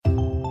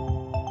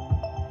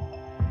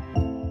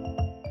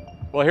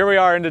Well, here we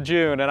are into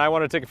June, and I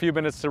want to take a few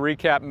minutes to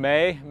recap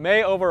May.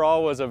 May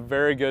overall was a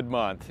very good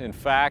month. In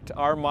fact,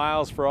 our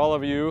miles for all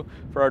of you,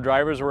 for our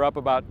drivers, were up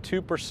about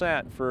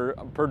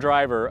 2% per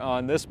driver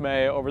on this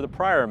May over the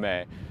prior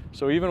May.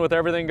 So even with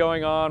everything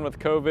going on with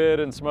COVID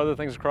and some other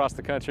things across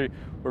the country,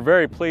 we're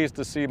very pleased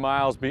to see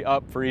miles be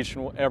up for each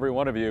and every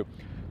one of you,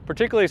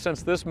 particularly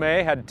since this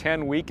May had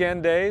 10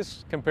 weekend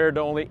days compared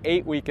to only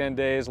 8 weekend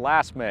days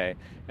last May.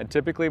 And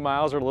typically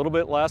miles are a little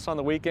bit less on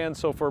the weekend,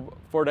 so for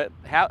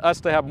us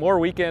to have more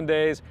weekend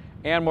days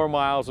and more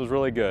miles was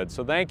really good.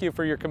 So thank you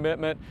for your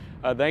commitment.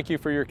 Thank you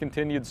for your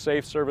continued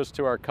safe service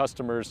to our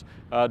customers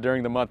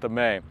during the month of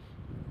May.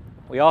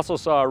 We also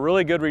saw a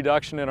really good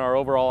reduction in our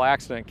overall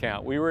accident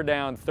count. We were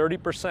down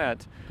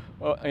 30%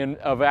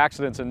 of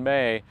accidents in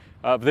May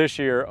of this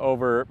year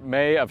over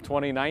May of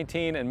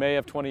 2019 and May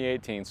of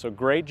 2018. So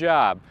great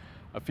job.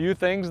 A few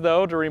things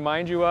though to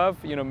remind you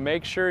of,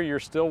 make sure you're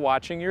still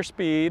watching your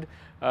speed.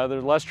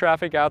 There's less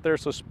traffic out there,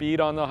 so speed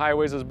on the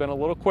highways has been a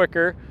little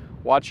quicker.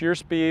 Watch your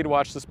speed,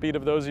 watch the speed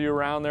of those of you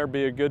around there,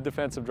 be a good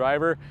defensive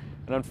driver.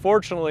 And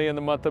unfortunately in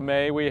the month of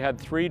May, we had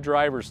 3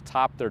 drivers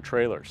top their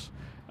trailers.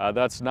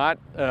 That's not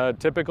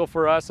typical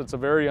for us. It's a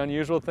very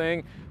unusual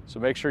thing. So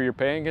make sure you're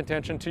paying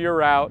attention to your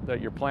route, that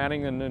you're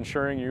planning and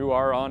ensuring you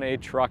are on a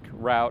truck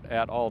route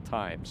at all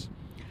times.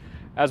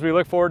 As we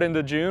look forward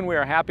into June, we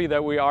are happy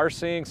that we are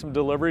seeing some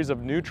deliveries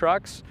of new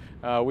trucks.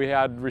 We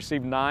had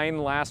received 9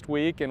 last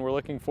week, and we're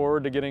looking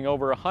forward to getting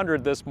over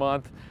 100 this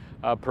month,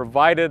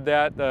 provided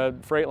that the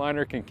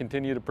Freightliner can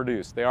continue to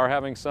produce. They are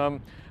having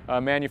some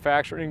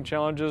manufacturing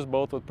challenges,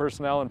 both with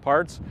personnel and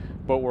parts,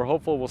 but we're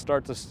hopeful we'll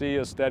start to see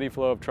a steady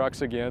flow of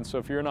trucks again. So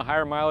if you're in a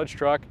higher mileage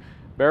truck,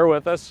 bear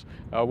with us.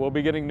 We'll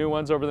be getting new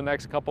ones over the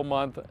next couple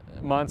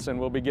months, and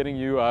we'll be getting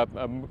you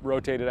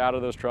rotated out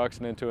of those trucks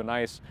and into a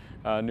nice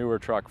newer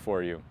truck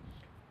for you.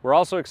 We're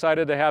also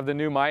excited to have the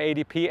new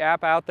MyADP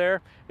app out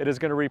there. It is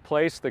going to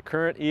replace the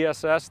current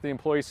ESS, the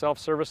employee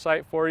self-service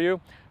site, for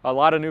you. A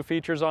lot of new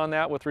features on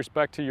that with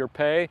respect to your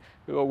pay.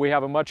 We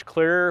have a much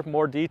clearer,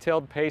 more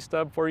detailed pay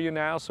stub for you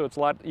now, so it's a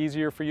lot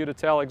easier for you to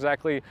tell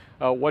exactly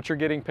what you're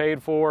getting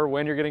paid for,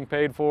 when you're getting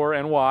paid for,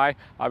 and why.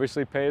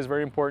 Obviously, pay is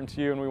very important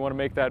to you, and we want to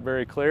make that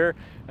very clear.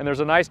 And there's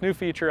a nice new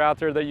feature out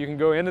there that you can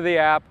go into the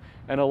app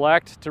and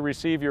elect to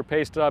receive your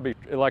pay stub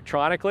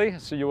electronically,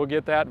 so you will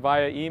get that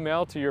via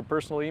email to your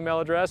personal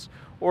email address,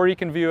 or you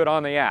can view it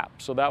on the app.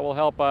 So that will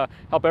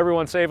help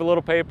everyone save a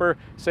little paper,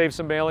 save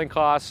some mailing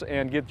costs,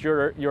 and get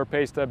your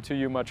pay stub to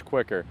you much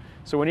quicker.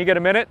 So when you get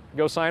a minute,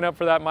 go sign up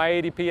for that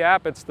MyADP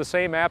app. It's the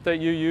same app that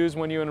you use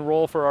when you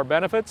enroll for our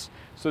benefits,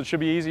 so it should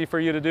be easy for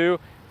you to do.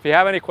 If you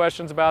have any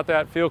questions about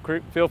that, feel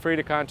free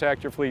to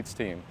contact your fleets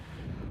team.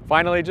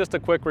 Finally, just a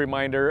quick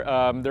reminder,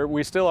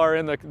 we still are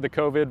in the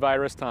COVID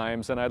virus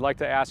times, and I'd like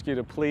to ask you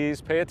to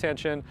please pay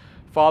attention,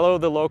 follow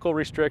the local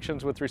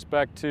restrictions with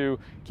respect to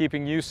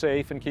keeping you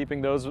safe and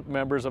keeping those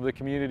members of the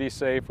community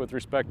safe with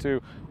respect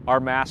to our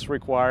masks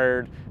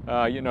required,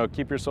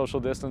 keep your social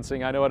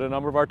distancing. I know at a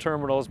number of our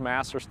terminals,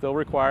 masks are still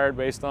required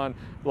based on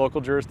local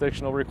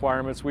jurisdictional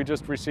requirements. We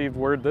just received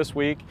word this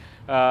week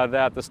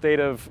that the state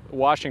of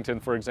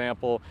Washington, for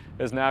example,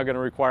 is now going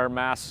to require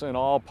masks in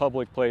all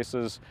public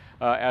places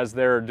as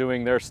they're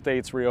doing their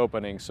state's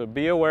reopening. So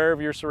be aware of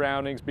your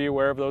surroundings, be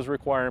aware of those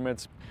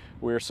requirements.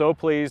 We're so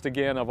pleased,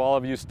 again, of all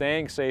of you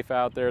staying safe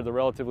out there. The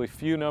relatively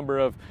few number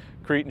of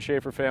Crete and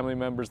Schaefer family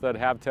members that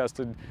have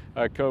tested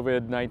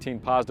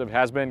COVID-19 positive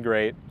has been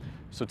great.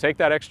 So take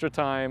that extra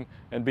time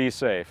and be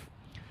safe.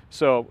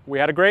 So we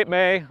had a great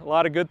May, a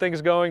lot of good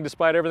things going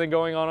despite everything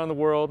going on in the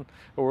world,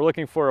 but we're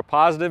looking for a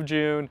positive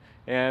June,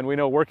 and we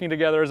know working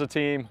together as a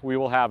team, we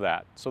will have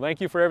that. So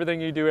thank you for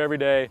everything you do every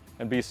day,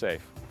 and be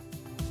safe.